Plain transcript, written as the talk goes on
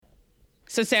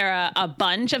So, Sarah, a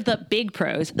bunch of the big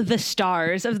pros, the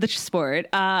stars of the sport,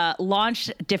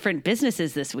 launched different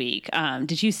businesses this week.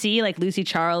 Did you see like Lucy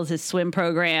Charles' swim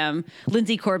program,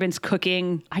 Lindsay Corbin's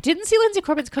cooking? I didn't see Lindsay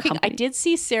Corbin's cooking. Company. I did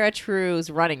see Sarah True's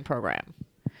running program.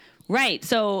 Right.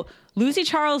 So Lucy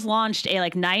Charles launched a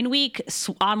like 9-week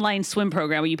online swim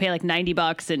program where you pay like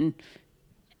 $90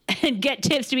 and get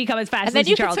tips to become as fast as And then Lucy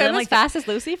you Charles. can swim like as fast as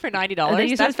Lucy for $90.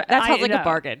 That Sounds like a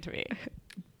bargain to me.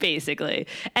 Basically.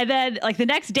 And then like the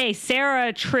next day,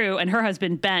 Sarah True and her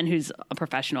husband, Ben, who's a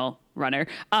professional runner,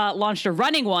 launched a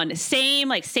running one, same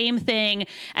thing.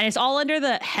 And it's all under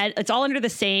the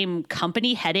same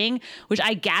company heading, which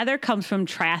I gather comes from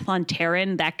Triathlon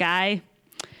Terran, that guy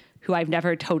who I've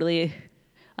never totally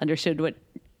understood what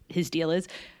his deal is.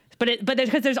 But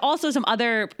because there's also some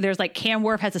other, there's like Cam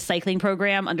Wharf has a cycling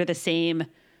program under the same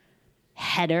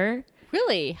header.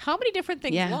 Really? How many different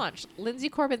things Yeah. launched? Lindsay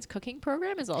Corbin's cooking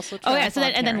program is also Oh yeah, and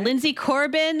then Terran. Lindsay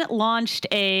Corbin launched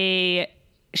she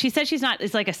said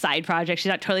it's like a side project. She's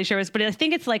not totally sure, but I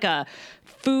think it's like a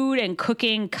food and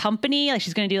cooking company. Like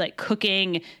she's going to do like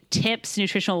cooking tips,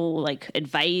 nutritional like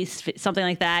advice, something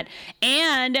like that.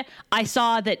 And I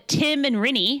saw that Tim and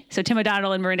Rinny, so Tim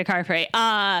O'Donnell and Miranda Carfrae,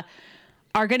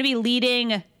 are going to be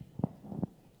leading.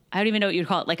 I don't even know what you'd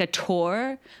call it, like a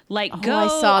tour, like go I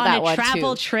saw on that a one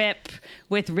travel too. trip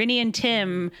with Rinny and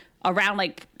Tim around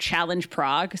like Challenge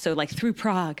Prague. So like through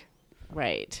Prague.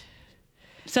 Right.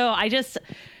 So I just,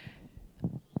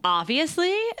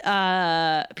 obviously,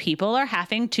 people are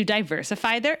having to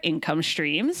diversify their income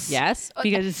streams. Yes.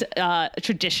 Because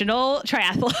traditional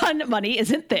triathlon money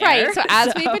isn't there. Right. So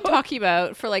as we've been talking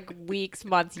about for like weeks,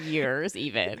 months, years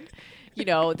even, you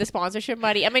know, the sponsorship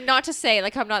money. I mean, not to say,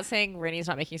 like, I'm not saying Rinny's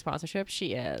not making sponsorship.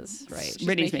 She is, right? She's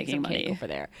Rinny's making making some cake money. over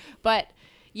there. But,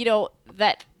 you know,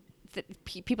 that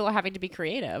people are having to be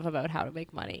creative about how to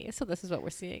make money. So this is what we're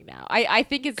seeing now. I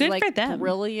think it's Good like for them.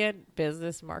 brilliant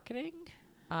business marketing.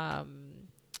 I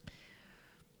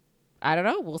don't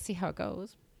know. We'll see how it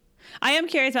goes. I am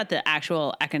curious about the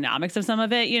actual economics of some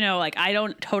of it. You know, like I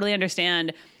don't totally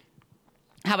understand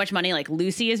how much money like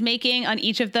Lucy is making on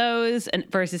each of those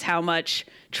and versus how much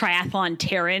Triathlon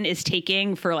Terran is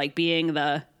taking for like being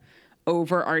the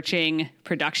overarching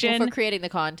production. Well, for creating the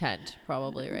content,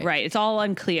 probably, right? Right. It's all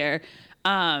unclear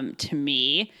to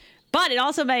me. But it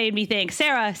also made me think,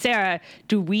 Sarah,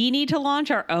 do we need to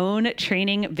launch our own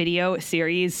training video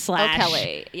series /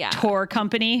 Kelly, yeah. tour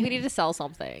company? We need to sell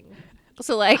something.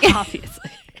 So like, Obviously.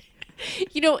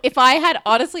 you know, if I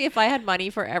had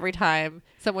money for every time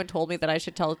someone told me that I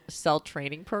should sell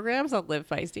training programs on Live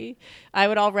Feisty, I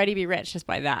would already be rich just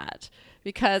by that.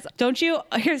 Because Don't you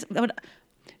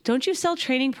sell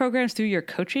training programs through your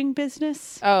coaching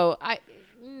business? no.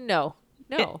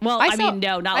 No,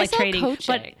 not like training, coaching.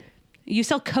 but you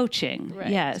sell coaching. Right.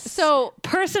 Yes. So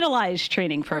personalized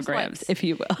training programs, if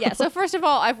you will. Yeah. So first of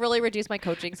all, I've really reduced my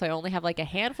coaching, so I only have like a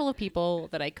handful of people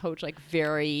that I coach like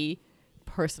very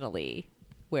personally,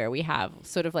 where we have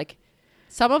sort of like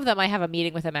some of them I have a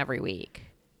meeting with them every week.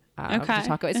 To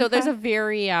talk about. So there's a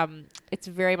very it's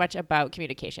very much about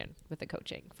communication with the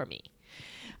coaching for me.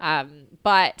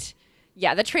 But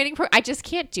yeah, the training I just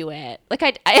can't do it. Like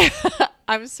I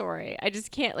I'm sorry. I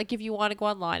just can't. Like if you want to go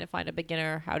online and find a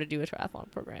beginner how to do a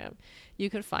triathlon program, you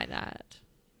can find that.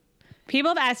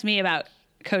 People have asked me about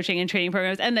coaching and training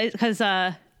programs, and because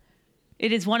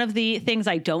it is one of the things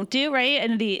I don't do, right?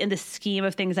 In the scheme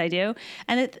of things I do,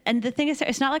 and the thing is,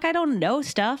 it's not like I don't know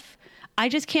stuff. I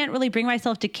just can't really bring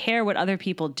myself to care what other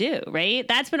people do, right?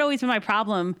 That's always been my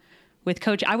problem with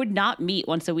coaching. I would not meet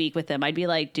once a week with them. I'd be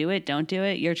like, do it, don't do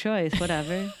it, your choice,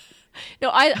 whatever. No,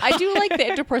 I do like the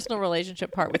interpersonal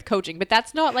relationship part with coaching, but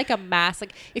that's not like a mass.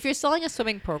 Like if you're selling a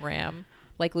swimming program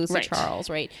like Lucy Right. Charles,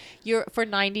 right? You're for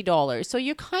 $90, so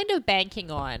you're kind of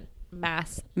banking on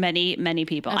mass. Many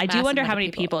people. A I do massive wonder how amount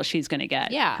of many people she's going to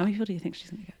get. Yeah. How many people do you think she's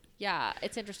going to get? Yeah,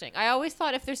 it's interesting. I always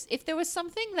thought if there was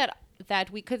something that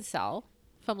we could sell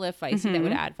from Live Feisty that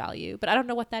would add value, but I don't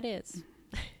know what that is.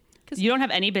 You don't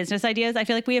have any business ideas? I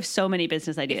feel like we have so many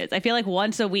business ideas. I feel like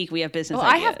once a week we have business Well,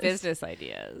 ideas. I have business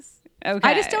ideas. Okay.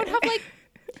 I just don't have like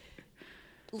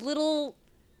little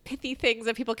pithy things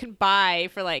that people can buy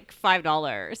for like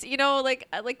 $5. You know, like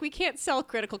we can't sell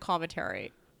critical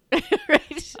commentary.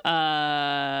 Right?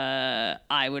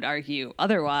 I would argue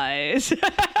otherwise.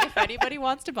 If anybody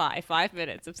wants to buy 5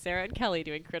 minutes of Sarah and Kelly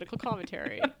doing critical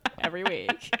commentary every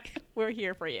week, we're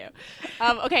here for you.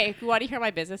 Okay, you want to hear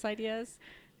my business ideas?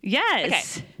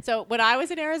 Yes. Okay. So when I was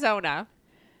in Arizona,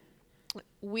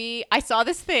 I saw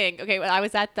this thing. Okay, when I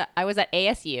was at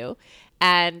ASU,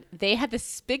 and they had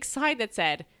this big sign that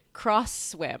said "cross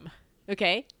swim."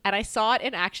 Okay. And I saw it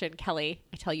in action, Kelly.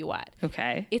 I tell you what.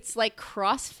 Okay. It's like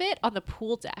CrossFit on the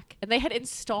pool deck. And they had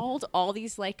installed all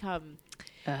these like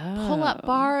pull-up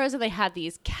bars, and they had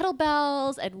these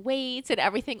kettlebells and weights and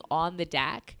everything on the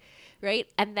deck, right?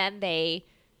 And then they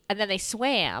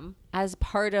swam as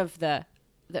part of the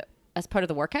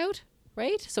workout,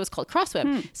 right? So it's called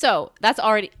CrossSwim. So that's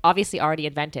obviously already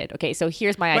invented. Okay, so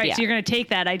here's my idea. Right, so you're going to take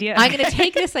that idea. I'm going to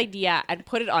take this idea and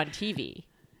put it on TV.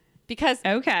 Because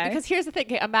here's the thing.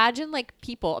 Okay, imagine like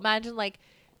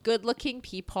good-looking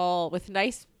people with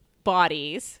nice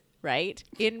bodies, right?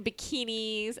 In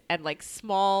bikinis and like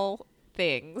small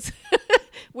things,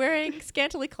 wearing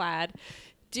scantily clad,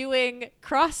 doing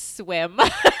cross swim,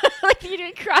 like you're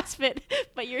doing CrossFit,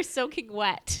 but you're soaking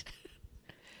wet.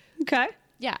 Okay.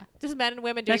 Yeah, just men and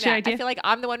women doing That's your that. idea? I feel like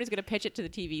I'm the one who's going to pitch it to the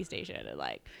TV station and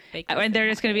like make this And they're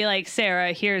thing just going to be happen. like,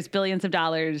 Sarah, here's billions of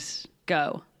dollars.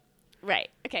 Go. Right.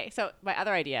 Okay. So my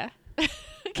other idea,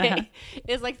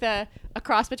 is like a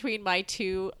cross between my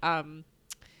two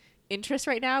interests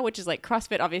right now, which is like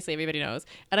CrossFit. Obviously, everybody knows,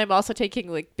 and I'm also taking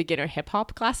like beginner hip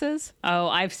hop classes. Oh,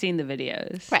 I've seen the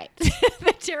videos. Right.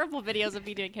 The terrible videos of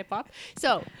me doing hip hop.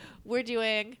 So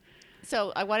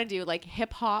I want to do like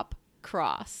hip hop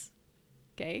cross.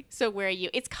 Okay. So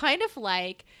it's kind of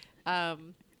like, what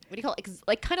do you call it?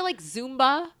 Like kind of like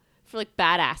Zumba for like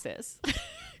badasses.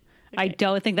 I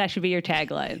don't think that should be your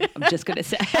tagline. I'm just going to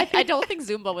say. I don't think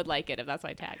Zumba would like it if that's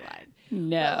my tagline.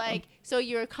 No. But so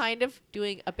you're kind of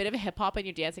doing a bit of a hip hop and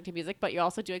you're dancing to music, but you're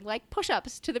also doing like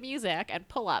push-ups to the music and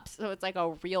pull-ups. So it's like a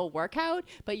real workout,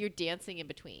 but you're dancing in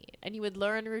between. And you would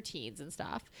learn routines and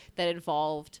stuff that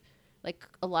involved like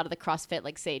a lot of the CrossFit,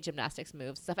 like say gymnastics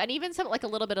moves and stuff. And even some like a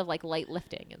little bit of like light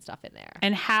lifting and stuff in there.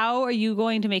 And how are you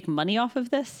going to make money off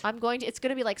of this? It's going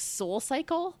to be like Soul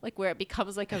Cycle, like where it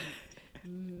becomes like a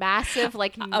massive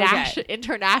like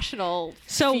international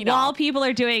So phenom. while people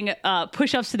are doing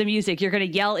push-ups to the music, you're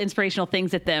going to yell inspirational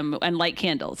things at them and light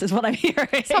candles is what I'm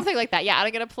hearing. Something like that. Yeah, and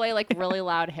I'm going to play like really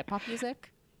loud hip hop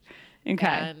music. Okay.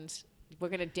 And we're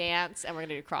going to dance and we're going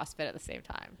to do CrossFit at the same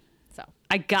time. So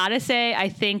I gotta say, I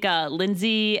think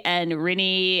Lindsay and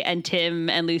Rinny and Tim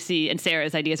and Lucy and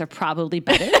Sarah's ideas are probably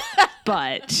better,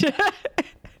 but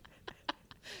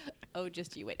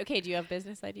just you wait. Okay, do you have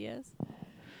business ideas?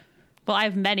 well, I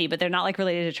have many, but they're not like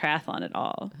related to triathlon at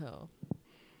all. Oh.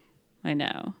 I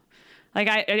know. Like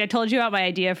I told you about my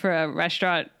idea for a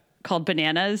restaurant called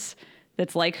Bananas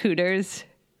that's like Hooters,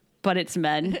 but it's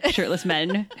men, shirtless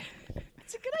men.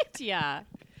 It's a good idea.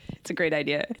 It's a great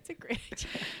idea. It's a great idea.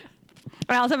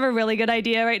 I also have a really good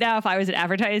idea right now if I was in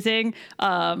advertising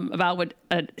about what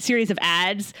a series of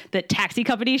ads that taxi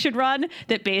companies should run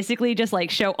that basically just like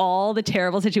show all the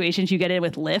terrible situations you get in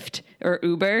with Lyft or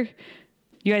Uber.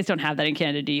 You guys don't have that in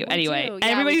Canada, do you? Anyway, do.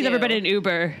 Yeah, everybody we who's ever do. been in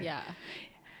Uber, Yeah.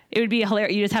 it would be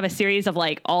hilarious. You just have a series of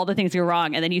like all the things go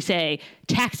wrong, and then you say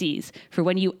taxis for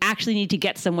when you actually need to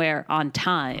get somewhere on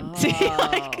time.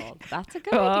 Oh, that's a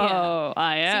good idea. Oh,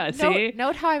 yeah. See?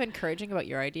 Note how I'm encouraging about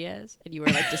your ideas and you were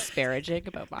like disparaging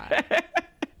about mine.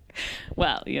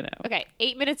 Well, you know. Okay,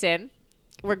 8 minutes in,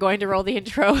 we're going to roll the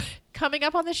intro. Coming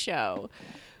up on the show,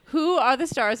 who are the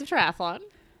stars of triathlon?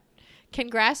 Can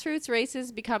grassroots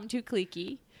races become too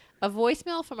cliquey? A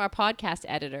voicemail from our podcast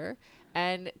editor,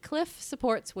 and Cliff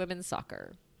supports women's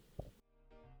soccer.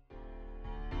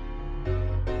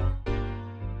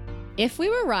 If We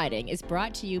Were Riding is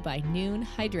brought to you by Noon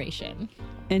Hydration.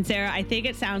 And Sarah, I think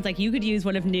it sounds like you could use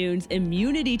one of Noon's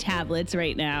immunity tablets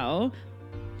right now.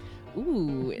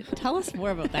 Ooh, tell us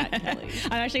more about that, Kelly.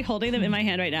 I'm actually holding them in my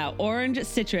hand right now. Orange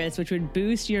citrus, which would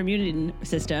boost your immune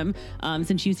system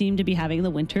since you seem to be having the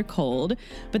winter cold.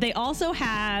 But they also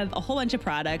have a whole bunch of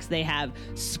products. They have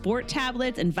sport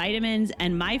tablets and vitamins.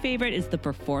 And my favorite is the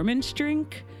performance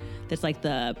drink. That's like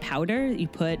the powder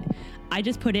I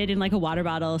just put it in like a water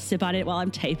bottle, sip on it while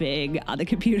I'm typing on the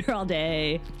computer all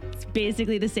day. It's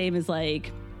basically the same as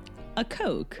like a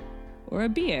Coke or a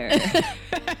beer.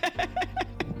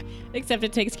 Except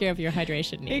it takes care of your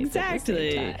hydration needs.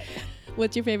 Exactly.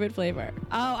 What's your favorite flavor?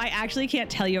 Oh, I actually can't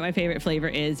tell you what my favorite flavor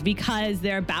is because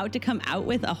they're about to come out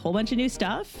with a whole bunch of new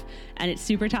stuff and it's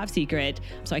super top secret.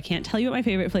 So I can't tell you what my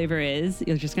favorite flavor is.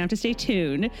 You're just gonna have to stay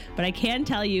tuned. But I can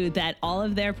tell you that all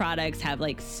of their products have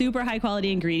like super high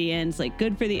quality ingredients, like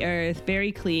good for the earth,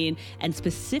 very clean, and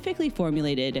specifically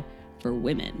formulated for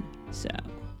women. So.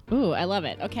 Ooh, I love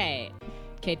it. Okay,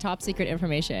 top secret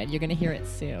information. You're going to hear it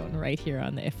soon right here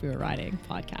on the If We Were Riding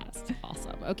podcast.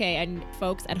 Awesome. Okay, and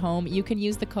folks at home, you can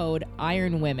use the code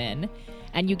IRONWOMEN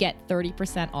and you get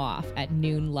 30% off at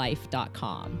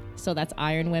noonlife.com. So that's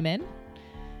IRONWOMEN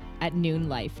at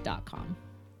noonlife.com.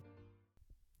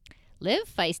 Live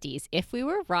Feisties If We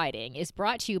Were Riding is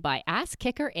brought to you by Ass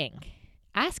Kicker Inc.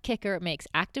 Ass Kicker makes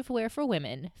activewear for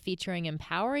women featuring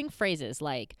empowering phrases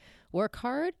like work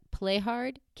hard, play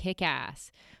hard, kick ass,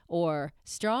 or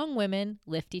strong women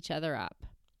lift each other up.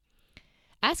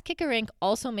 Ass Kicker Inc.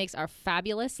 also makes our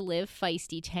fabulous Live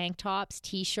Feisty tank tops,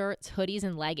 t-shirts, hoodies,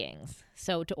 and leggings.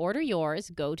 So to order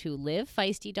yours, go to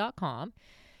livefeisty.com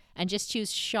and just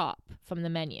choose shop from the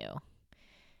menu.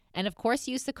 And of course,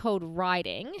 use the code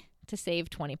RIDING to save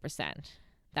 20%.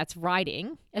 That's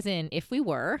riding, as in if we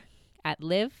were, at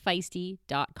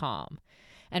livefeisty.com.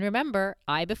 And remember,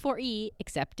 I before E,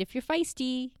 except if you're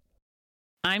feisty.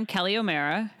 I'm Kelly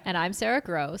O'Mara. And I'm Sarah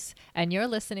Gross, and you're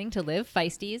listening to Live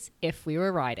Feisties If We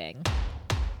Were Riding.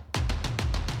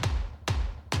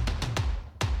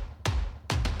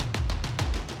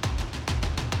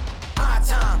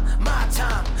 My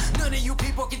time. None of you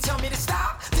people can tell me to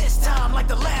stop. This time, like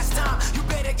the last time, you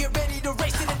better get ready to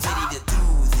race to the top. Ready to do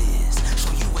this,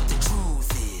 show you what the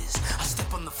truth is. I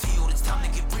step on the field, it's time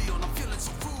to get real. I'm feeling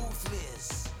so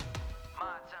ruthless.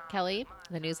 Kelly,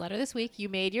 the newsletter this week, you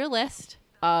made your list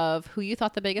of who you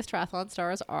thought the biggest triathlon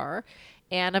stars are.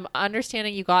 And I'm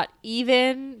understanding you got,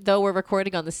 even though we're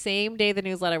recording on the same day the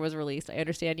newsletter was released, I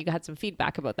understand you had some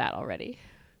feedback about that already.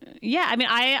 Yeah, I mean,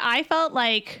 I felt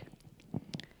like...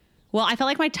 Well, I felt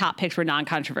like my top picks were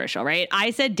non-controversial, right?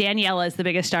 I said Daniela is the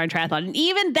biggest star in triathlon. And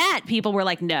even that, people were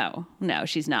like, no,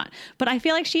 she's not. But I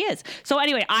feel like she is. So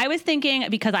anyway, I was thinking,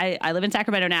 because I live in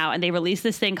Sacramento now, and they released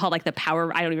this thing called like the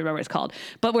power, I don't even remember what it's called,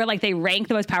 but where like they rank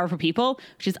the most powerful people,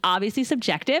 which is obviously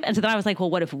subjective. And so then I was like, well,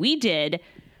 what if we did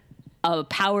a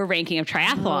power ranking of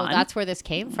triathlon? Oh, that's where this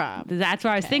came from. That's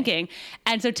where I was thinking.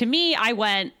 And so to me, it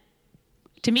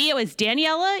was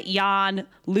Daniela, Jan,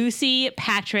 Lucy,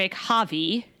 Patrick,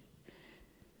 Javi.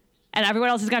 And everyone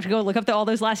else is going to have to go look up all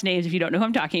those last names if you don't know who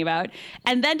I'm talking about.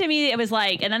 And then to me, it was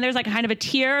like, and then there's like kind of a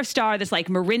tier of star that's like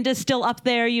Miranda's still up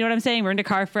there. You know what I'm saying? Mirinda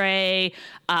Carfrae,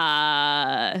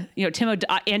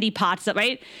 Andy Potts,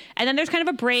 right? And then there's kind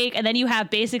of a break. And then you have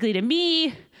basically to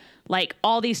me, like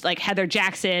all these, like Heather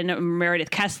Jackson,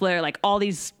 Meredith Kessler, like all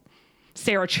these,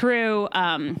 Sarah True.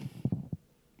 And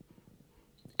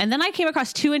then I came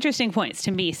across two interesting points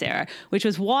to me, Sarah, which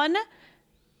was one,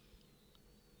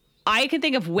 I can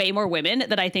think of way more women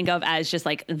that I think of as just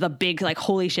like the big, like,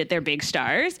 holy shit, they're big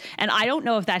stars. And I don't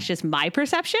know if that's just my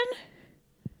perception.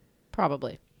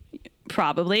 Probably.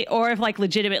 Or if like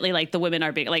legitimately like the women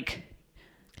are big, like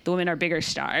the women are bigger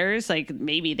stars. Like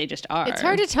maybe they just are. It's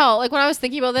hard to tell. Like when I was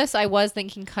thinking about this, I was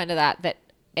thinking kind of that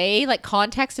like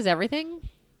context is everything.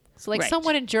 So like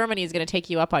someone in Germany is going to take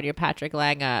you up on your Patrick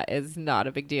Lange is not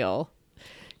a big deal.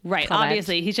 Right. Comment.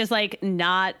 Obviously, he's just like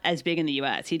not as big in the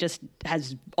U.S. He just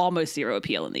has almost zero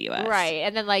appeal in the U.S. Right.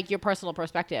 And then like your personal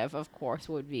perspective, of course,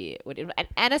 would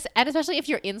and especially if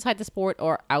you're inside the sport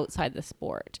or outside the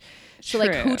sport. So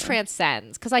like who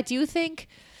transcends? Because I do think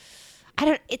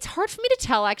it's hard for me to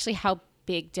tell actually how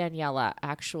big Daniela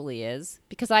actually is,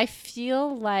 because I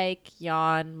feel like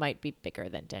Jan might be bigger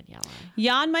than Daniela.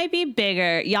 Jan might be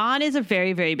bigger. Jan is a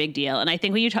very, very big deal. And I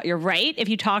think when you're right. If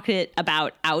you talk it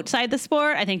about outside the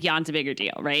sport, I think Jan's a bigger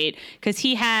deal, right? Because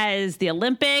he has the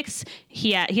Olympics.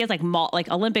 He has like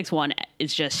Olympics one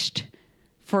is just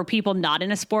for people not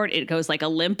in a sport. It goes like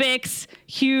Olympics,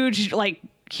 huge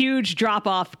drop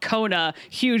off, Kona,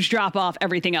 huge drop off,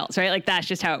 everything else, right? Like that's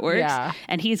just how it works. Yeah.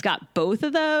 And he's got both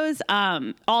of those.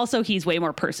 Also, he's way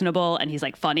more personable and he's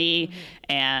like funny,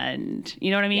 and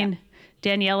you know what I mean?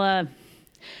 Yeah. Daniela,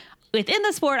 within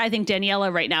the sport, I think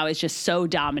Daniela right now is just so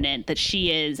dominant that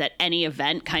she is at any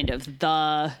event kind of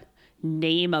the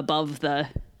name above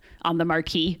on the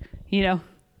marquee, you know?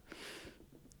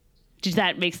 Does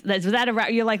that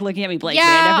you're like looking at me blankly. Yeah,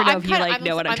 I never know if you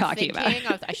know what I'm talking about.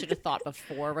 I should have thought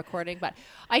before recording, but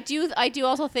I do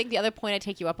also think the other point I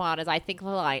take you up on is I think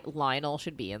Lionel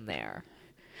should be in there.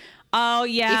 Oh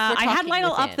yeah, I had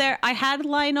Lionel up there. I had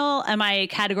Lionel in my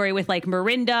category with like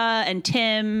Mirinda and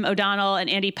Tim O'Donnell and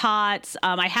Andy Potts.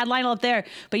 I had Lionel up there,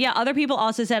 but yeah, other people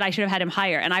also said I should have had him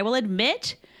higher. And I will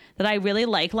admit that I really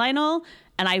like Lionel,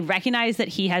 and I recognize that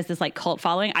he has this like cult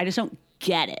following. I just don't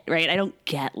get it, right? I don't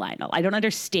get Lionel. I don't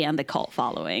understand the cult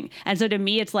following. And so to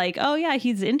me it's like, oh yeah,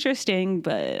 he's interesting,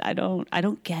 but I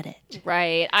don't get it.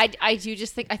 Right. I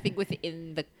think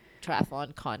within the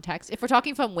triathlon context, if we're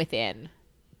talking from within,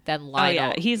 then Lionel. Oh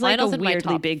yeah, he's like Lionel's a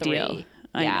weirdly big 3. deal.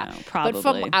 I know, probably. But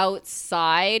from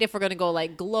outside, if we're going to go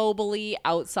like globally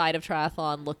outside of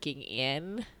triathlon looking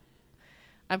in,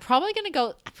 I'm probably going to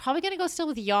go still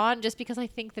with Jan, just because I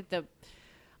think that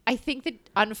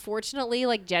unfortunately,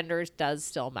 like, gender does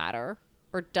still matter,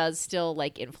 or does still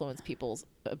like influence people's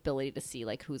ability to see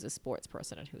like who's a sports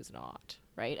person and who's not,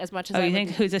 right? As much as Oh, I you would, think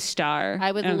who's a star?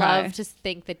 I would Okay. love to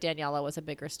think that Daniela was a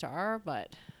bigger star, but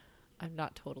I'm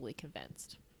not totally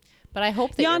convinced. But I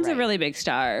hope that Jan's you're a right. really big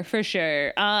star for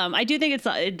sure. I do think it's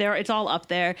there. It's all up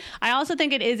there. I also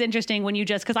think it is interesting when you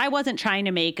just because I wasn't trying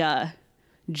to make a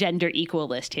gender equal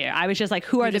list here. I was just like,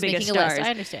 who are You're the just biggest making a stars? list. I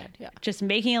understand. Yeah. Just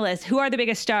making a list. Who are the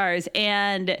biggest stars?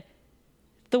 And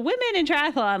the women in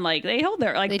triathlon, like they hold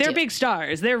their They they're do. big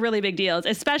stars. They're really big deals,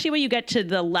 especially when you get to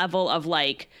the level of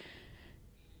like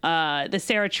the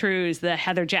Sarah Trues, the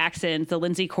Heather Jacksons, the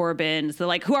Lindsay Corbins, the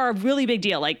like who are a really big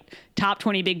deal, like top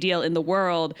 20 big deal in the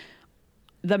world.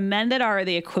 The men that are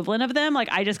the equivalent of them, like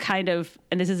I just kind of,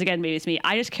 and this is again maybe it's me,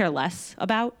 I just care less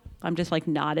about. I'm just like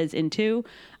not as into.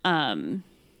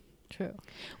 True.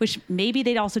 Which maybe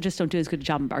they also just don't do as good a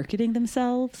job marketing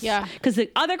themselves. Yeah. Because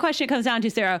the other question comes down to,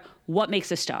 Sarah, what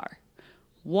makes a star?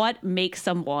 What makes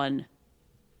someone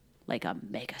like a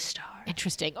mega star?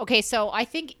 Interesting. Okay, so I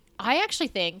actually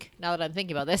think now that I'm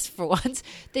thinking about this for once,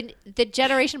 the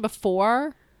generation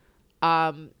before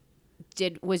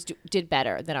did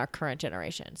better than our current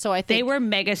generation. So I think They were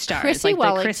mega stars. Chrissy like the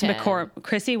Wellington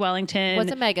Chrissy Wellington was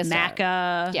a mega star.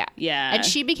 Macca. Yeah. Yeah. And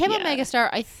she became a Yeah. megastar,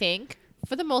 I think.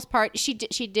 For the most part, she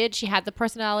had the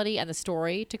personality and the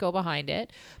story to go behind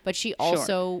it, but she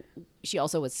also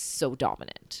was so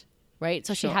dominant, right?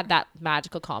 So she Sure. had that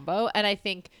magical combo, and I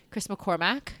think Chris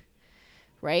McCormack,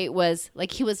 right, was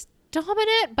like he was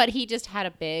dominant, but he just had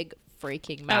a big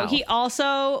freaking Oh, mouth. he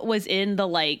also was in the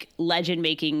like legend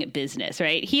making business,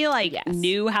 right? He like Yes.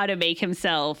 knew how to make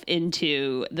himself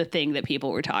into the thing that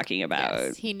people were talking about.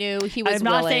 Yes, he knew he was I'm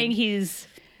not willing. saying he's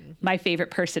my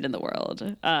favorite person in the world.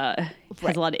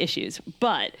 Has a lot of issues,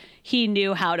 but he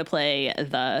knew how to play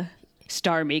the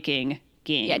star making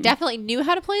game. Yeah, definitely knew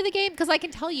how to play the game because I can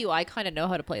tell you I kind of know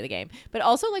how to play the game, but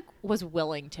also like was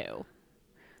willing to.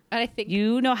 And I think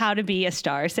You know how to be a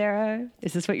star, Sarah?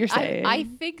 Is this what you're saying? I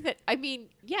think that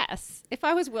yes, if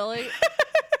I was willing,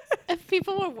 if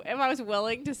I was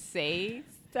willing to say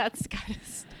that's kind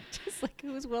of just like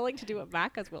who was willing to do what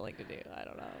Macca's willing to do. I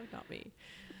don't know, not me.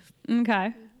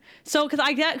 Okay. So,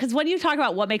 because when you talk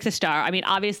about what makes a star, I mean,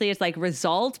 obviously it's like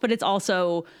results, but it's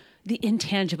also the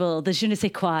intangible, the je ne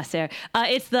sais quoi, Sarah.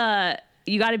 It's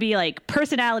you got to be like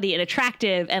personality and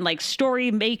attractive and like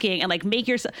story making and like make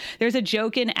yourself. There's a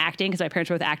joke in acting because my parents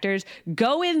were both actors.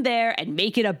 Go in there and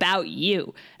make it about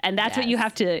you, and that's what you Yes.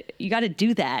 have to. You got to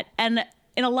do that. And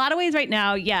in a lot of ways, right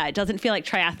now, yeah, it doesn't feel like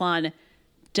triathlon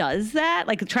does that.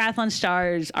 Like the triathlon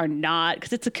stars are not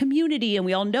because it's a community and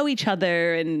we all know each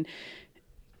other and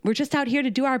we're just out here to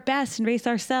do our best and race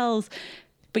ourselves.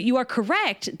 But you are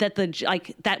correct that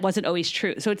that wasn't always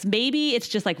true. So it's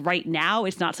just like right now,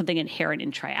 it's not something inherent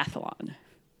in triathlon,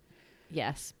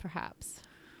 Yes, perhaps.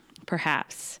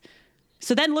 perhaps.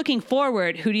 So then looking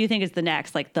forward, who do you think is the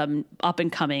next, like the up and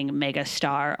coming mega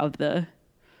star of the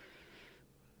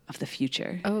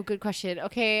future? Oh, good question.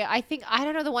 Okay, I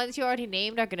don't know. The ones you already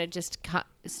named are gonna just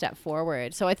step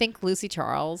forward. So I think Lucy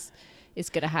Charles is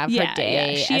gonna have her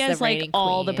day. She as has the like reigning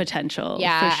all the queen. potential.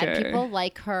 Yeah, for sure. and people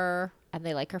like her, and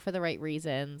they like her for the right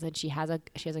reasons, and she has a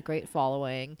great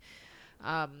following.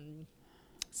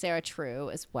 Sarah True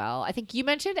as well. I think you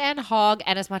mentioned Anne Hogg,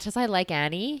 and as much as I like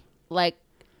Annie, like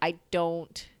I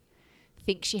don't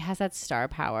think she has that star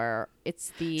power.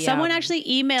 It's the Someone actually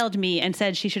emailed me and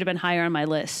said she should have been higher on my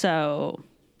list. So,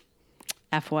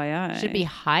 FYI, should be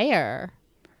higher.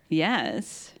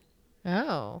 Yes.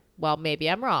 Oh, well, maybe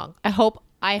I'm wrong. I hope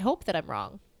that I'm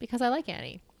wrong because I like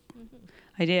Annie.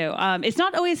 I do. It's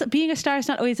not always being a star. It's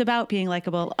not always about being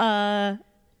likable.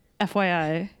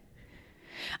 FYI.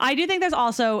 I do think there's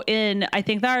also I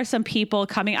think there are some people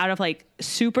coming out of like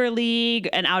Super League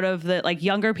and out of the like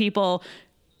younger people,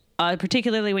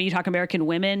 particularly when you talk American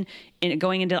women and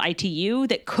going into ITU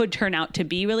that could turn out to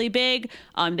be really big.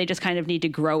 They just kind of need to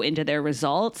grow into their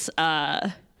results.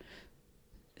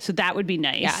 So that would be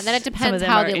nice. Yeah, and then it Some of depends them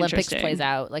how are the Olympics interesting. plays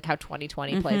out, like how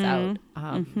 2020 plays out.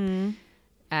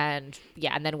 And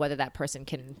yeah, and then whether that person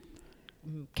can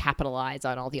capitalize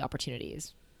on all the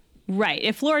opportunities. Right.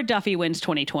 If Laura Duffy wins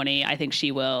 2020, I think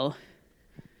she will,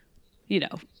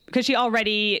 because she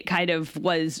already kind of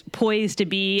was poised to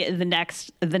be the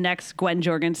next Gwen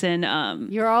Jorgensen.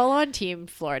 You're all on Team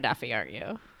Flora Duffy, aren't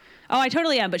you? Oh, I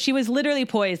totally am. But she was literally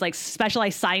poised. Like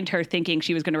Specialized signed her thinking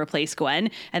she was going to replace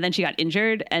Gwen. And then she got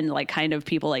injured and like kind of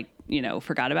people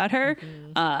forgot about her.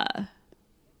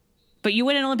 But you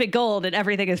win an Olympic gold and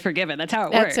everything is forgiven. That's how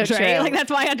it That's works, so right? true. Like that's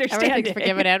my understanding. Everything's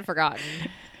forgiven and forgotten.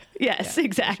 Yes, Yeah,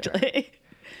 exactly.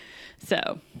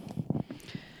 So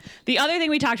the other thing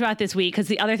we talked about this week, because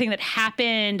the other thing that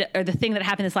happened, or the thing that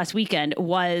happened this last weekend,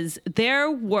 was there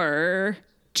were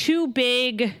two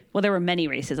big, well, there were many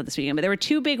races at this weekend, but there were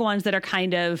two big ones that are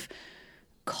kind of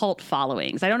cult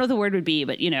followings. I don't know what the word would be,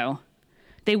 but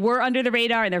they were under the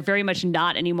radar and they're very much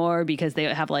not anymore because they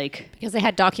have because they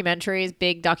had documentaries,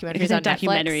 big documentaries on Netflix.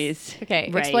 Documentaries. Okay,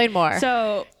 right. Explain more.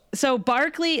 So the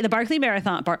Barkley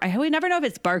Marathon, I would never know if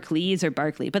it's Barclays or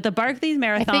Barkley, but the Barclays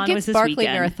Marathon I think was it's this Barkley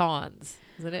weekend. Marathons,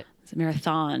 isn't it? It's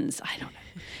marathons. I don't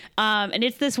know. And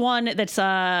it's this one that's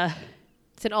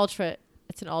It's an ultra.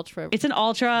 It's an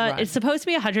ultra. Run. It's supposed to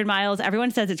be 100 miles.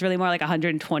 Everyone says it's really more like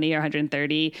 120 or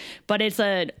 130, but it's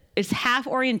half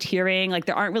orienteering. Like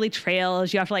there aren't really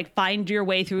trails. You have to like find your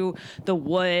way through the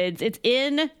woods.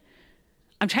 I'm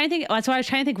trying to think. That's why I was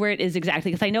trying to think where it is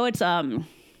exactly. Cause I know it's,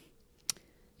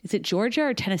 is it Georgia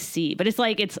or Tennessee? But it's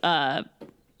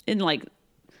in like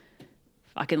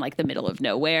fucking like the middle of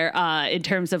nowhere in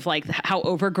terms of like how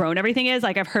overgrown everything is.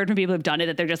 Like I've heard from people who've done it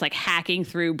that they're just like hacking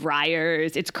through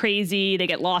briars. It's crazy. They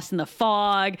get lost in the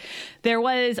fog.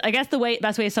 I guess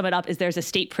best way to sum it up is there's a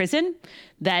state prison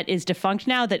that is defunct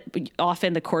now that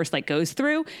often the course like goes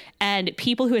through, and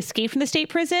people who escaped from the state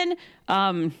prison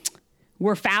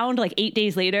were found like 7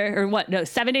 days later,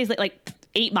 like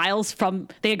 8 miles from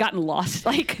they had gotten lost.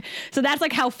 Like, so that's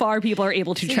like how far people are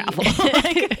able to travel.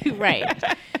 Right.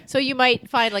 So you might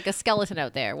find like a skeleton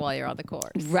out there while you're on the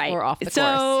course. Right. Or off the course,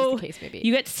 as the case may be.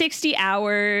 You get 60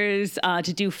 hours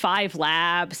to do 5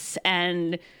 laps,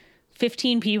 and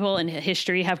 15 people in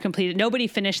history have completed. Nobody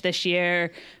finished this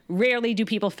year. Rarely do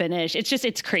people finish.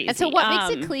 It's crazy. And so what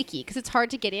makes it cliquey? Because it's hard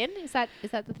to get in? Is that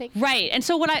the thing? Right. And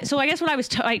so I guess what I was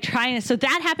trying, so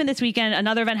that happened this weekend.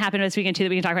 Another event happened this weekend too that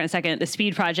we can talk about in a second, the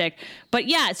Speed Project. But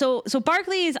yeah, so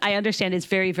Barclays, I understand, is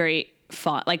very, very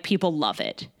fun. Like people love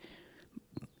it.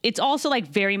 It's also like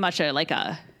very much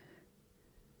a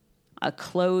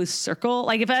closed circle.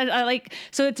 Like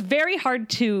so it's very hard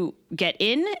to get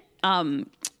in.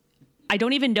 I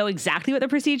don't even know exactly what the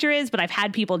procedure is, but I've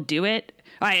had people do it.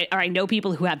 Or I know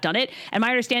people who have done it. And my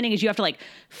understanding is you have to like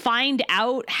find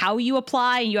out how you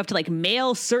apply, and you have to like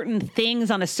mail certain things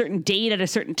on a certain date at a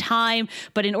certain time.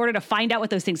 But in order to find out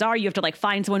what those things are, you have to like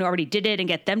find someone who already did it and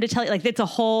get them to tell you. Like it's a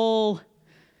whole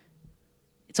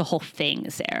thing,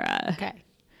 Sarah. Okay.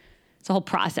 It's a whole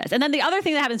process. And then the other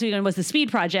thing that happened this weekend was the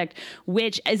Speed Project,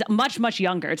 which is much, much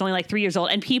younger. It's only like 3 years old.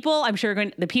 And people, I'm sure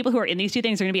the people who are in these two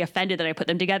things are going to be offended that I put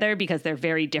them together because they're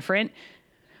very different.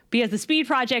 Because the Speed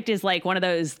Project is like one of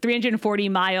those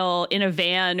 340-mile in a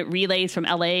van relays from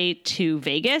LA to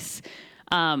Vegas.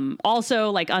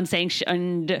 Also like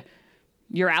unsanctioned,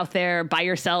 you're out there by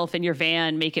yourself in your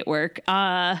van, make it work.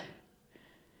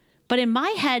 But in my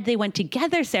head, they went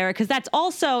together, Sarah, because that's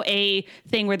also a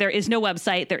thing where there is no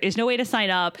website. There is no way to sign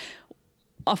up.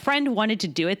 A friend wanted to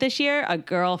do it this year, a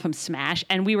girl from Smash,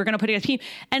 and we were going to put together a team.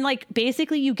 And like,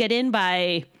 basically you get in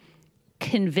by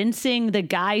convincing the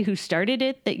guy who started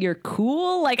it that you're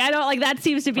cool. Like, that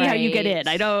seems to be how you get in.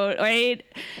 Right?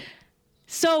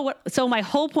 So my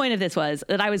whole point of this was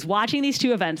that I was watching these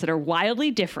two events that are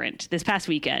wildly different this past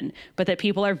weekend, but that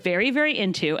people are very, very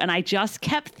into. And I just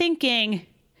kept thinking,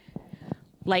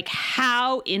 like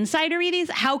how insidery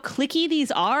how cliquey these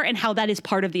are, and how that is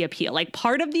part of the appeal. Like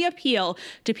part of the appeal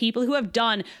to people who have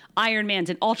done Ironmans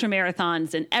and ultra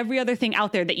marathons and every other thing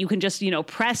out there that you can just,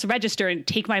 press register and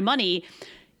take my money.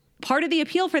 Part of the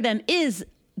appeal for them is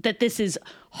that this is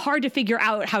hard to figure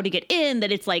out how to get in,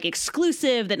 that it's like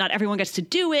exclusive, that not everyone gets to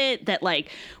do it, that like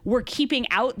we're keeping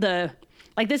out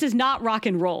this is not rock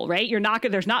and roll, right?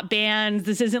 There's not bands.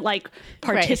 This isn't like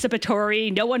participatory.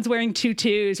 Right. No one's wearing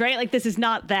tutus, right? Like this is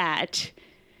not that.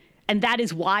 And that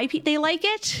is why they like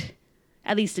it,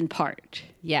 at least in part.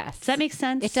 Yes. Does that make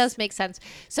sense? It does make sense.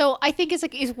 So I think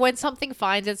is when something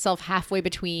finds itself halfway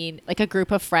between like a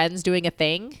group of friends doing a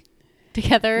thing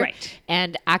together, right,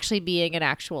 and actually being an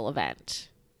actual event,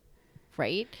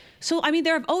 right? So, I mean,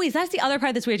 that's the other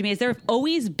part that's weird to me, is there have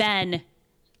always been,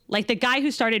 like the guy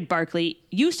who started Barkley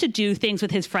used to do things with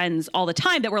his friends all the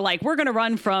time that were like, we're going to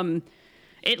run from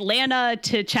Atlanta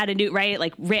to Chattanooga, right?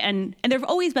 Like, and there have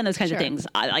always been those kinds of things.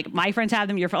 Like my friends have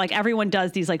them. Like everyone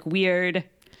does these like weird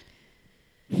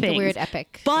things. The weird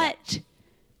epic. But,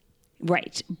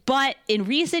 right. But in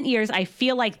recent years, I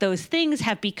feel like those things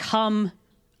have become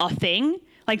a thing.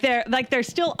 Like they're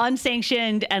still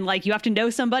unsanctioned and like you have to know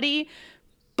somebody,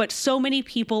 but so many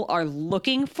people are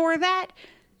looking for that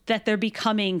they're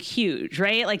becoming huge,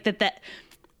 right? Like that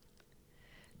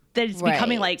it's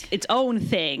becoming like its own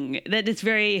thing, that it's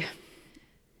very,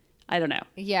 I don't know.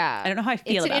 Yeah. I don't know how I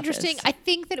feel about this. I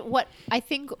think that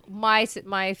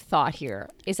my thought here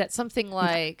is that something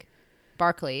like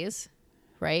Barclays,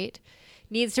 right,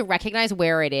 needs to recognize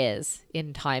where it is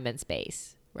in time and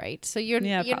space, right? So you're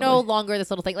Yeah, no probably. longer this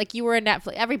little thing. Like you were a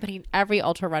Netflix. Every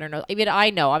ultra runner knows. I mean, I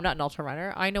know I'm not an ultra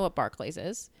runner. I know what Barclays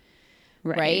is,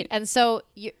 right? And so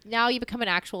now you become an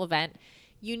actual event.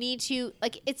 You need to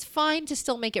it's fine to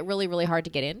still make it really, really hard to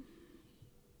get in,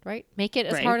 right? Make it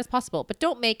as Right. hard as possible, but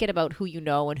don't make it about who you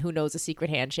know and who knows the secret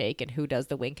handshake and who does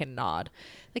the wink and nod.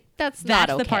 Like that's not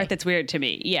okay. the part that's weird to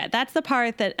me. Yeah, that's the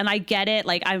part that, and I get it.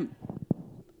 Like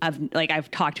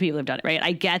I've talked to people who've done it, right?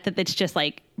 I get that it's just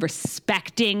like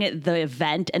respecting the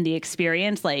event and the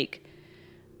experience, like.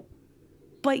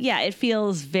 But yeah, it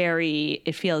feels very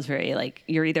like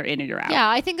you're either in or you're out. Yeah,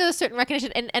 I think there's a certain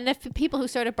recognition, and if the people who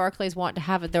started Barclays want to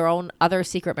have their own other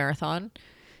secret marathon,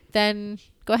 then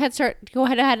go ahead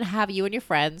and have you and your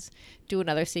friends do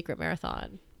another secret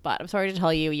marathon. But I'm sorry to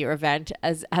tell you, your event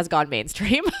has gone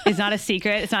mainstream. It's not a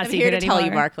secret. It's not a I'm secret here to anymore. tell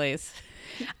you, Barclays.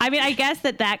 I mean, I guess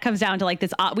that comes down to like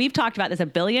this. We've talked about this a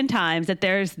billion times, that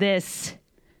there's this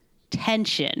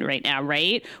tension right now,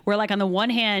 right? Where like on the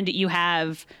one hand you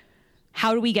have,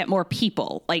 how do we get more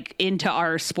people like into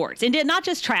our sports, into not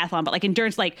just triathlon, but like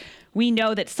endurance? Like we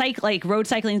know that road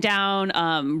cycling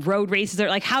down, road races are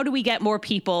like, how do we get more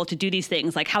people to do these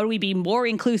things? Like, how do we be more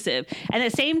inclusive? And at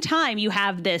the same time, you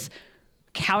have this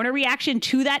counter reaction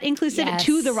to that inclusivity, Yes.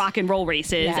 to the rock and roll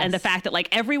races, Yes. and the fact that like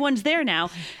everyone's there now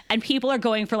and people are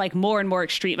going for like more and more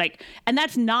extreme, like, and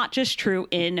that's not just true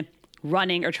in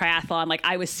running or triathlon. Like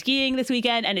I was skiing this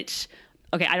weekend and it's,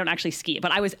 okay, I don't actually ski,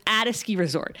 but I was at a ski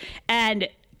resort. And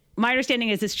my understanding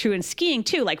is it's true in skiing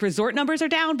too. Like resort numbers are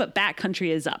down, but backcountry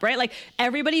is up, right? Like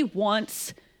everybody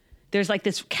wants, there's like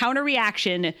this counter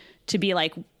reaction to be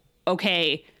like,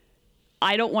 okay,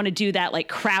 I don't want to do that like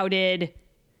crowded,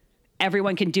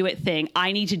 everyone can do it thing.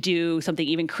 I need to do something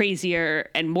even crazier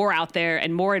and more out there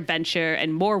and more adventure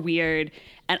and more weird.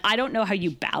 And I don't know how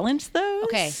you balance those.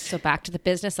 Okay, so back to the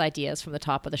business ideas from the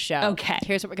top of the show. Okay.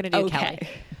 Here's what we're going to do, Okay. Kelly.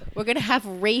 We're going to have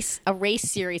a race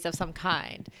series of some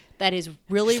kind that is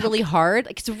really, really hard.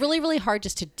 Like it's really, really hard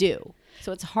just to do.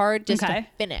 So it's hard just to Okay.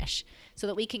 finish so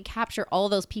that we can capture all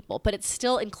those people, but it's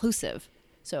still inclusive.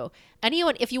 So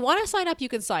anyone, if you want to sign up, you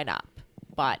can sign up,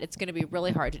 but it's going to be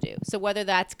really hard to do. So whether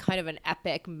that's kind of an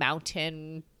epic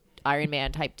mountain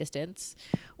Ironman type distance,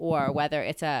 or whether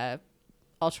it's a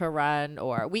ultra run,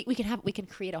 or we can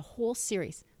create a whole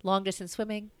series, long distance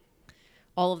swimming,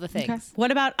 all of the things. Okay. What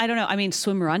about, I don't know, I mean,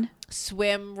 swim run?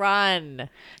 Swim run.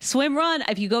 Swim run,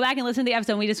 if you go back and listen to the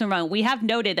episode we did swim run, we have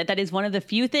noted that is one of the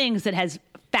few things that has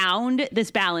found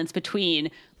this balance between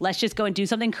let's just go and do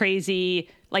something crazy,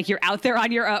 like you're out there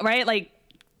on your own, right? Like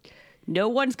no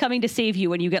one's coming to save you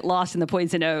when you get lost in the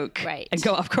Poison Oak Right. and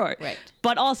go off court. Right.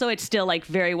 But also it's still like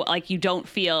very, like you don't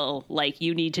feel like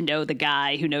you need to know the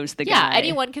guy who knows the Yeah, guy.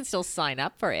 anyone can still sign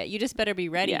up for it. You just better be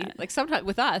ready. Yeah. Like sometimes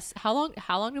with us, how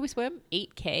long do we swim?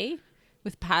 8K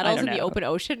with paddles in don't the know. open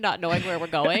ocean, not knowing where we're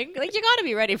going. Like you got to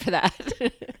be ready for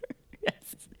that.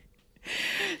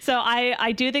 So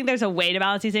I do think there's a way to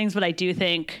balance these things, but I do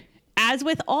think, as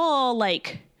with all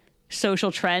like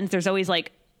social trends, there's always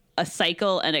like a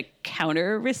cycle and a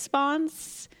counter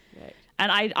response. Right.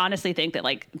 And I honestly think that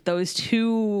like those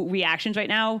two reactions right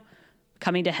now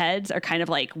coming to heads are kind of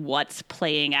like what's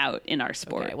playing out in our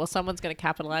sport. Okay, well, someone's going to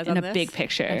capitalize In on a this. big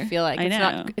picture. I feel like I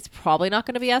know. it's probably not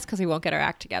going to be us because we won't get our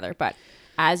act together. But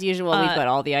as usual, we've got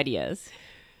all the ideas.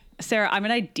 Sarah, I'm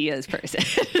an ideas person.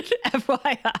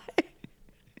 FYI.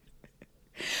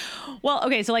 Well,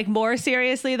 okay, so like more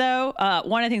seriously though,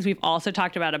 one of the things we've also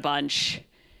talked about a bunch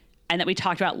and that we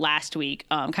talked about last week,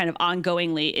 kind of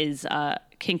ongoingly, is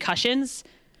concussions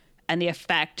and the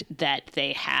effect that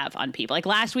they have on people. Like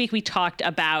last week we talked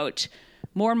about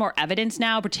more and more evidence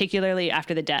now, particularly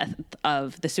after the death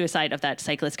of the suicide of that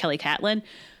cyclist Kelly Catlin,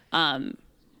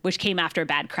 which came after a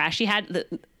bad crash she had.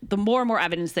 The more and more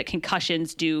evidence that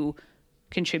concussions do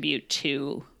contribute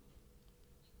to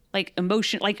like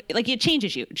emotion, like it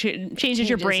changes you, changes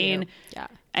your brain, Yeah.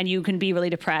 and you can be really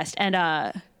depressed.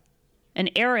 And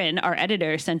Erin, our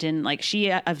editor, sent in like she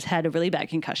has had a really bad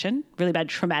concussion, really bad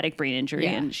traumatic brain injury,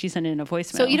 Yeah. and she sent in a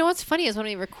voicemail. So you know what's funny is when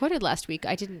we recorded last week,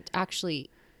 I didn't actually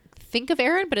think of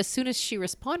Erin, but as soon as she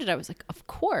responded, I was like, of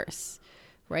course.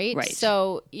 Right? Right.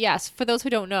 So yes, for those who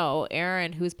don't know,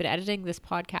 Erin, who's been editing this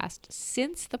podcast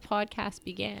since the podcast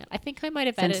began, I think I might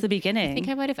have Since the beginning. I think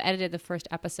I might have edited the first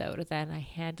episode, and then I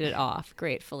handed it off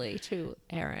gratefully to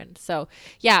Erin. So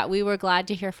yeah, we were glad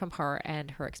to hear from her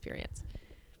and her experience.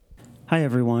 Hi,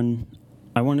 everyone.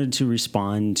 I wanted to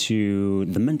respond to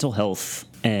the mental health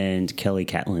and Kelly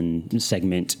Catlin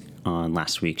segment on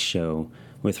last week's show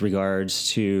with regards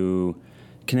to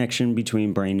connection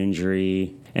between brain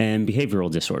injury and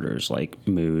behavioral disorders like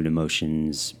mood,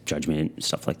 emotions, judgment,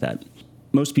 stuff like that.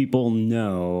 Most people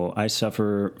know I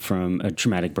suffer from a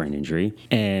traumatic brain injury,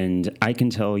 and I can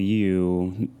tell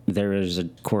you there is a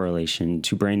correlation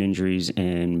to brain injuries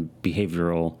and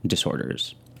behavioral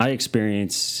disorders. I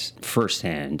experience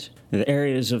firsthand the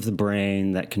areas of the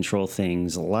brain that control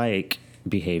things like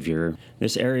behavior.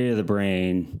 This area of the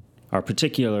brain are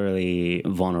particularly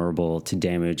vulnerable to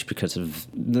damage because of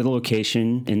the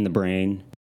location in the brain.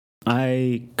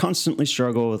 I constantly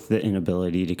struggle with the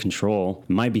inability to control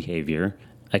my behavior.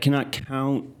 I cannot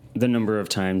count the number of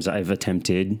times I've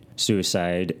attempted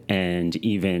suicide and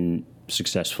even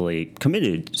successfully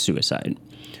committed suicide.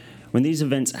 When these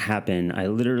events happen, I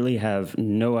literally have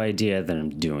no idea that I'm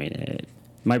doing it.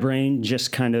 My brain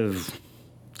just kind of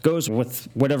goes with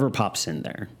whatever pops in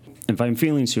there. If I'm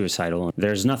feeling suicidal,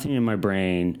 there's nothing in my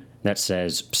brain that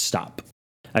says stop.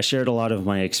 I shared a lot of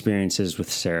my experiences with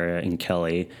Sarah and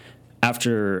Kelly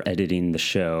after editing the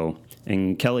show,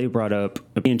 and Kelly brought up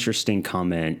an interesting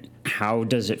comment. How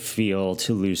does it feel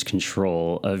to lose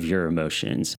control of your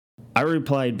emotions? I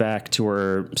replied back to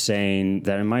her saying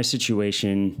that in my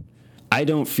situation, I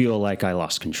don't feel like I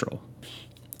lost control.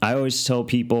 I always tell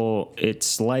people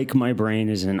it's like my brain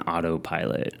is an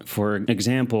autopilot. For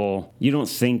example, you don't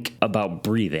think about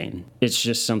breathing. It's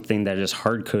just something that is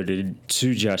hard-coded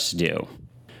to just do.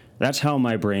 That's how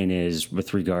my brain is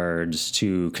with regards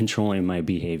to controlling my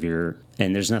behavior,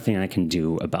 and there's nothing I can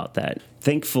do about that.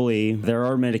 Thankfully, there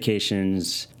are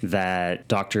medications that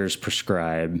doctors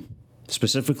prescribe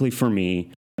specifically for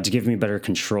me to give me better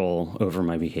control over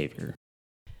my behavior.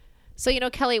 So,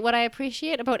 Kelly, what I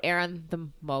appreciate about Erin the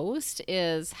most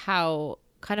is how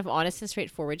kind of honest and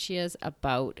straightforward she is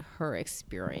about her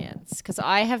experience. Because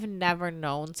I have never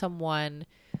known someone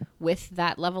with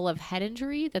that level of head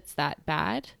injury that's that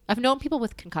bad. I've known people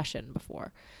with concussion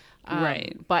before.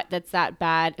 Right. But that's that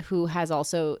bad, who has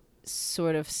also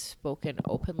sort of spoken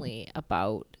openly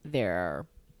about their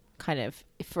kind of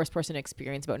first person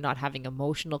experience about not having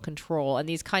emotional control and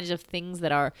these kinds of things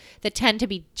that tend to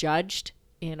be judged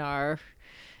in our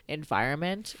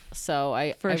environment. So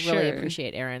I really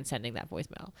appreciate Erin sending that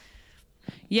voicemail.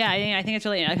 Yeah, I think it's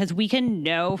really, because we can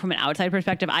know from an outside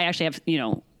perspective. I actually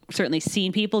have, certainly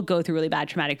seen people go through really bad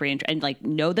traumatic brain injury and like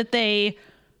know that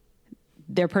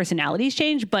their personalities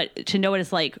change, but to know what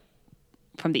it's like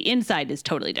from the inside is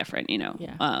totally different,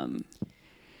 Yeah.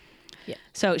 Yeah.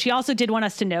 So she also did want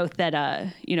us to note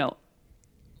that,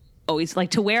 always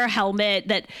like to wear a helmet,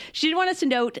 that she did want us to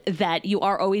note that you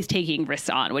are always taking risks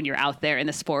on when you're out there in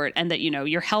the sport, and that,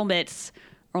 your helmets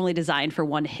are only designed for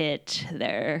one hit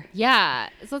there. Yeah.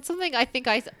 So it's something I think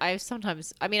I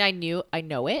sometimes, I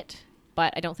know it,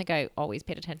 but I don't think I always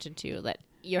paid attention to that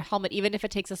your helmet, even if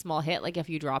it takes a small hit, like if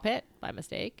you drop it by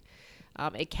mistake,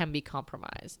 it can be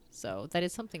compromised. So that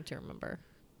is something to remember.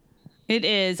 It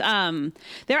is.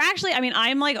 They're actually,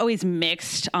 I'm like always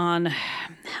mixed on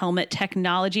helmet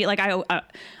technology. Like I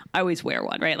always wear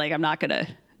one, right? Like I'm not going to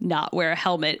not wear a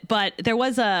helmet, but there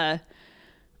was a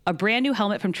brand new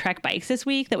helmet from Trek Bikes this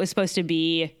week that was supposed to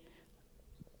be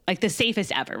like the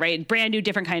safest ever, right? Brand new,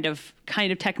 different kind of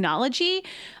technology.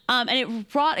 And it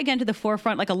brought again to the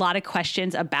forefront, like a lot of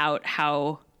questions about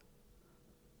how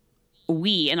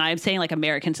we, and I'm saying like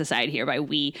American society here by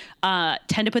we,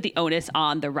 tend to put the onus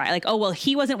on the rider. Like, oh, well,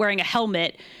 he wasn't wearing a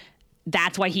helmet.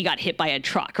 That's why he got hit by a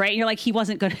truck, right? And you're like, it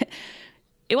wasn't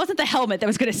the helmet that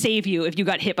was going to save you if you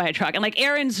got hit by a truck. And like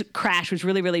Erin's crash was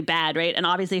really, really bad, right? And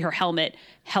obviously her helmet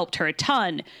helped her a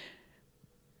ton.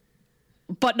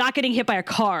 But not getting hit by a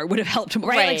car would have helped him,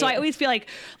 right? Like, so I always feel like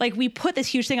we put this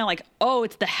huge thing on, like, oh,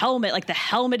 it's the helmet. Like the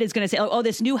helmet is going to say, oh,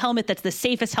 this new helmet that's the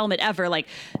safest helmet ever. Like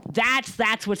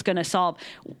that's what's going to solve.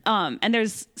 And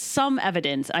there's some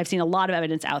evidence. I've seen a lot of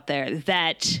evidence out there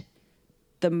that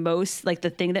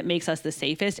the thing that makes us the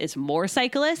safest is more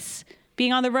cyclists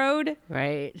being on the road,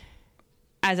 right?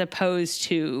 As opposed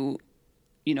to,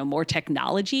 more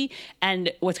technology.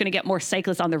 And what's going to get more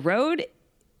cyclists on the road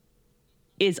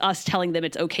is us telling them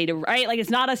it's okay to, right? Like,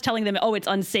 it's not us telling them, oh, it's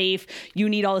unsafe. You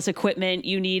need all this equipment.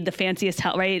 You need the fanciest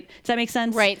help, right? Does that make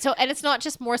sense? Right. So, and it's not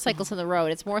just more cyclists on the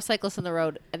road. It's more cyclists on the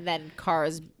road, and then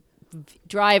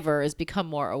drivers become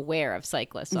more aware of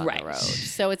cyclists on the road.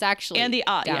 So it's actually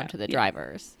down to the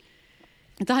drivers.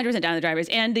 It's 100% down to the drivers.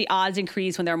 And the odds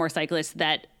increase when there are more cyclists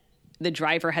that the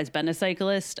driver has been a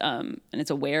cyclist, and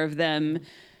it's aware of them.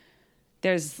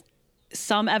 There's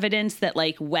some evidence that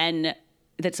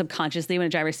that subconsciously when a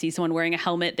driver sees someone wearing a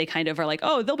helmet, they kind of are like,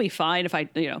 oh, they'll be fine if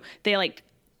they like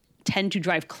tend to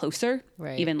drive closer,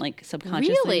 right? Even like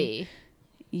subconsciously. Really?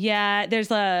 Yeah.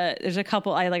 There's a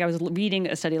couple, I was reading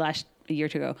a study a year or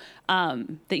two ago,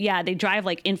 that they drive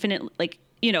like infinite, like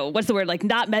what's the word? Like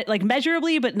not like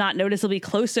measurably, but not noticeably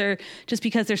closer, just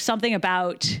because there's something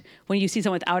about when you see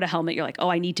someone without a helmet, you're like, oh,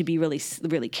 I need to be really,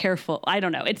 really careful. I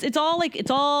don't know. It's all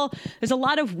there's a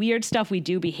lot of weird stuff we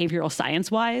do behavioral science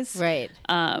wise. Right.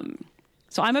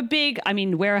 So I'm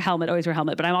wear a helmet, always wear a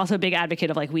helmet, but I'm also a big advocate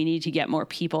of like, we need to get more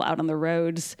people out on the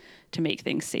roads to make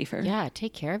things safer. Yeah.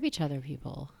 Take care of each other,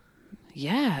 people.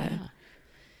 Yeah.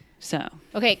 So.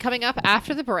 Okay. Coming up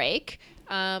after the break,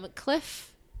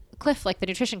 Cliff, like the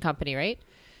nutrition company, right?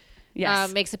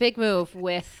 Yes. Makes a big move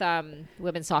with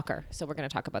women's soccer. So we're going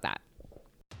to talk about that.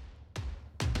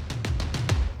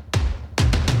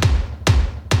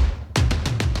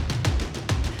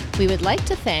 We would like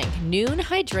to thank Noon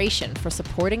Hydration for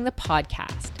supporting the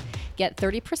podcast. Get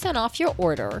 30% off your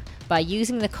order by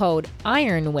using the code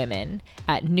IRONWOMEN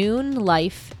at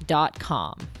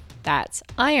noonlife.com. That's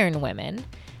IRONWOMEN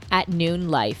at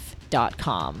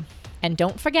noonlife.com. And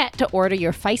don't forget to order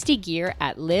your feisty gear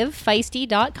at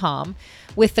livefeisty.com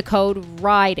with the code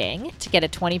RIDING to get a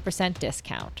 20%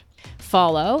 discount.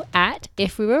 Follow at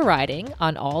If We Were Riding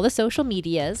on all the social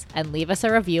medias and leave us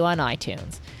a review on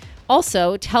iTunes.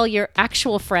 Also, tell your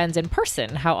actual friends in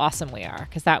person how awesome we are,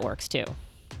 because that works too.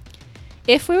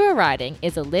 If We Were Riding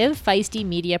is a Live Feisty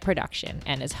media production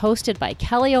and is hosted by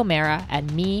Kelly O'Mara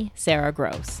and me, Sarah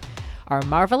Gross. Our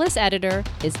marvelous editor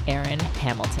is Erin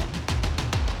Hamilton.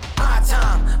 My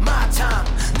time.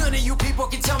 None of you people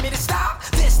can tell me to stop.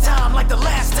 This time, like the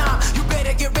last time, you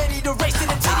better get ready to race to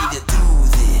the top. Ready to do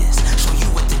this, show you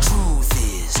what the truth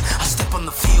is. I step on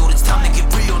the field, it's time to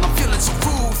get real, and I'm feeling so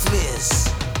ruthless.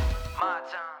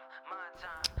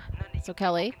 So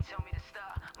Kelly,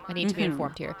 I need to be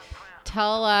informed here.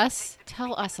 Tell us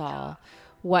all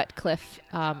what Cliff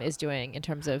is doing in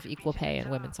terms of equal pay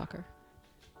in women's soccer.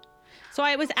 So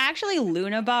it was actually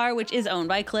Luna Bar, which is owned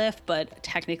by Cliff, but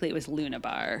technically it was Luna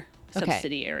Bar,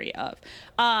 subsidiary of.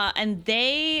 And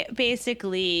they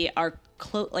basically are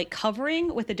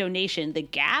covering with a donation the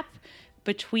gap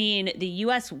between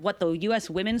what the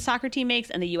U.S. women's soccer team makes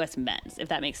and the U.S. men's, if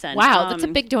that makes sense. Wow, that's a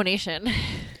big donation.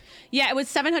 Yeah, it was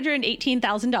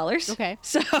 $718,000. Okay.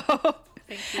 So, Thank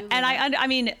you,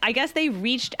 and I guess they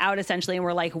reached out essentially and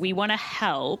were like, we want to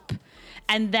help.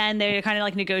 And then they kind of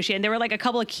like negotiated. There were like a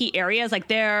couple of key areas, like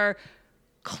they're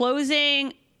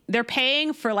paying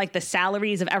for like the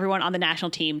salaries of everyone on the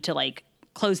national team to like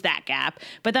close that gap.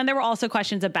 But then there were also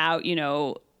questions about,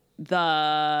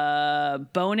 the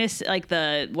bonus, like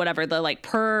the like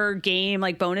per game,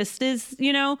 like bonuses,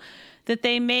 that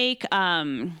they make.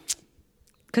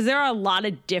 Because there are a lot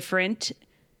of different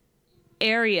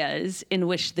areas in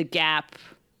which the gap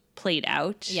played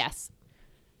out. Yes.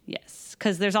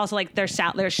 Because there's also like their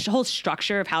whole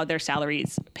structure of how their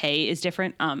salaries pay is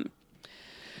different.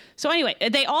 So anyway,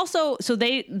 they also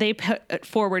they put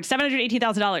forward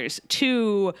 $718,000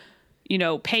 to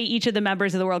pay each of the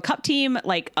members of the World Cup team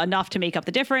like enough to make up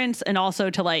the difference, and also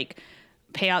to like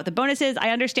pay out the bonuses.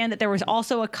 I understand that there was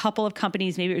also a couple of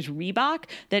companies, maybe it was Reebok,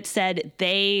 that said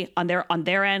they on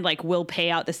their end like will pay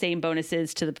out the same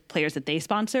bonuses to the players that they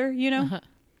sponsor.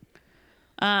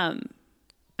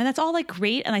 And that's all like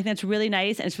great, and I think that's really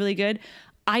nice and it's really good.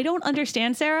 I don't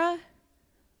understand, Sarah,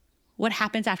 what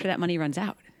happens after that money runs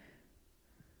out.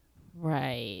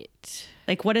 Right.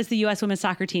 Like, what does the U.S. women's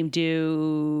soccer team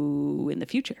do in the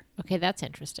future? Okay, that's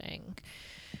interesting.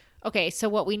 Okay, so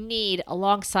what we need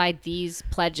alongside these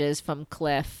pledges from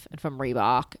Cliff and from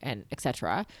Reebok and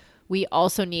etc., we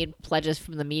also need pledges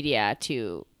from the media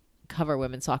to cover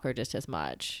women's soccer just as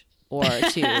much, or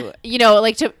to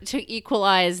to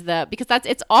equalize because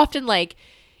it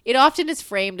often is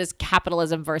framed as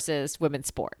capitalism versus women's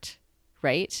sport,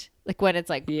 right? Like when it's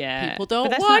like people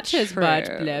don't watch as much,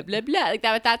 blah blah blah, like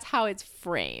that. That's how it's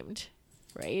framed,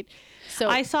 right? So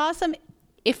I saw some.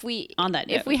 If we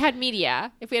had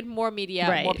media, if we had more media,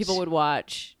 right, more people would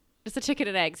watch. It's a chicken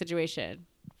and egg situation,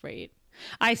 right?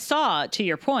 I saw, to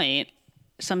your point,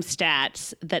 some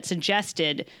stats that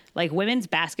suggested like women's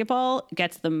basketball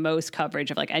gets the most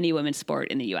coverage of like any women's sport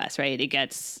in the U.S., right? It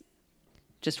gets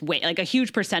just like a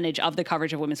huge percentage of the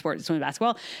coverage of women's sports is women's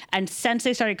basketball. And since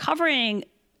they started covering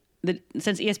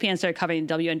since ESPN started covering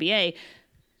the WNBA,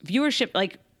 viewership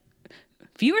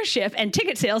and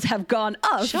ticket sales have gone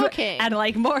up. Shocking. And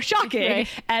like more shocking. Right.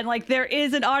 And like there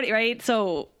is an audience, right?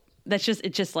 So that's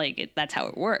how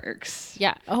it works.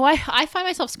 Yeah. Oh, I find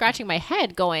myself scratching my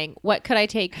head going, what could I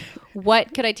take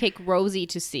Rosie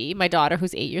to see, my daughter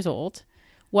who's 8 years old?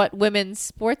 What women's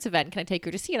sports event can I take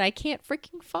her to see? And I can't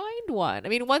freaking find one. I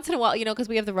mean, once in a while, because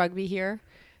we have the rugby here,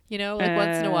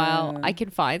 once in a while I can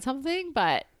find something,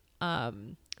 but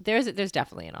there's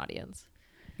definitely an audience.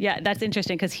 Yeah, that's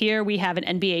interesting because here we have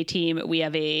an NBA team, we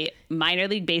have a minor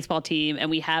league baseball team,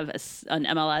 and we have an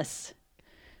MLS.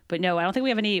 But no, I don't think we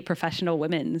have any professional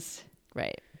women's.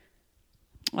 Right.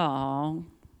 Oh,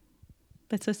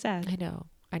 that's so sad. I know.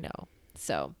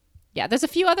 So, yeah, there's a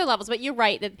few other levels, but you're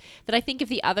right that I think if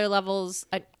the other levels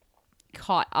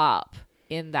caught up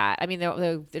in that, I mean,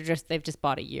 they've just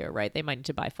bought a year, right? They might need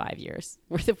to buy 5 years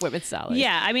worth of women's salaries.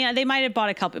 Yeah, I mean, they might have bought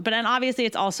a couple, but then obviously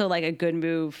it's also like a good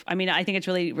move. I mean, I think it's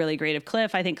really, really great of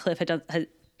Cliff. I think Cliff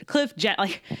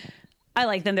I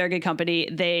like them. They're a good company.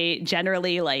 They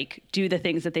generally like do the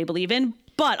things that they believe in,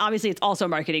 but obviously it's also a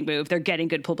marketing move. They're getting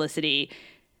good publicity.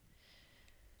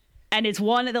 And it's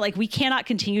one that like we cannot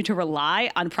continue to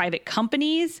rely on private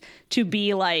companies to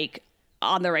be like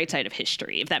on the right side of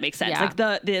history, if that makes sense. Yeah.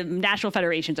 Like the national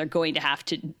federations are going to have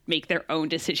to make their own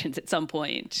decisions at some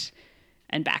point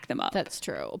and back them up. That's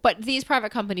true. But these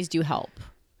private companies do help,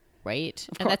 right?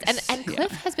 Of course. And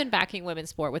Cliff has been backing women's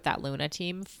sport with that Luna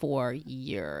team for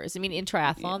years. I mean, in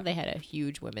triathlon, they had a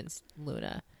huge women's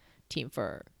Luna team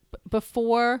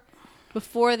before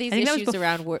these issues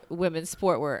around women's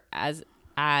sport were as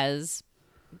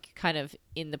kind of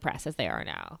in the press as they are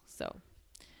now. So,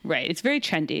 right, it's very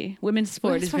trendy. Women's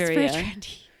sport is very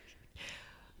trendy.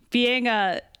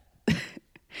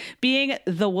 Being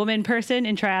the woman person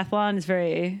in triathlon is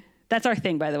very. That's our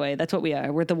thing, by the way. That's what we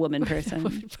are. We're the woman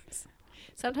person.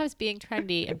 Sometimes being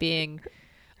trendy and being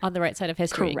on the right side of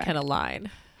history Correct. can align.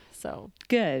 So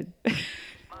Good. My time,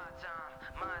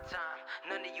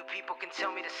 none of you people can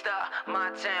tell me to stop.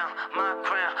 My town, my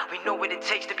crown, we know what it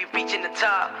takes to be reaching the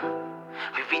top.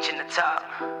 We reaching the top.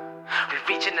 We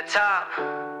reaching the top.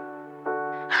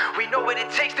 We know what it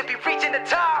takes to be reaching the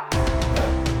top.